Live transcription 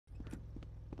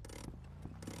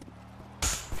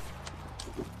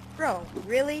Bro,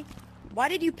 really? Why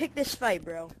did you pick this fight,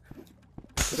 bro?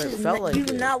 You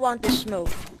do not want this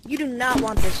smoke. You do not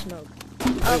want this smoke.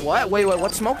 Wait, what? Wait,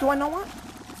 what smoke do I not want?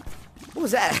 What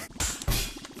was that?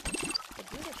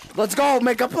 Let's go,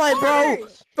 make a play, bro!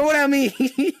 Throw it at me!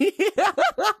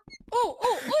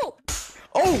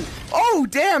 Oh,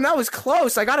 damn, that was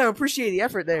close. I gotta appreciate the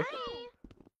effort there.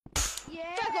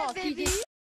 Yeah, baby.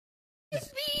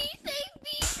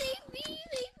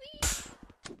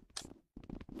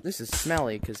 This is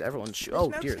smelly because everyone's oh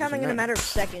dear. Smoke's coming in a matter of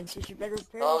seconds. You should better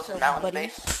prepare yourself,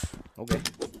 buddy. Okay.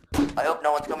 I hope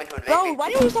no one's coming to invade Bro, me. why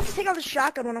do you always have to take out the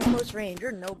shotgun when I'm close range?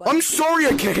 You're nobody. I'm sorry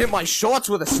I can't hit my shots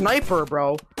with a sniper,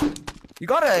 bro. You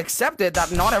gotta accept it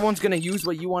that not everyone's gonna use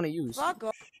what you want to use. Fuck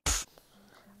off.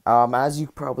 As you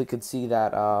probably could see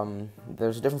that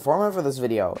there's a different format for this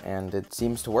video, and it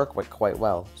seems to work quite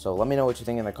well. So let me know what you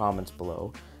think in the comments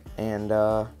below. And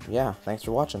yeah, thanks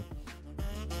for watching.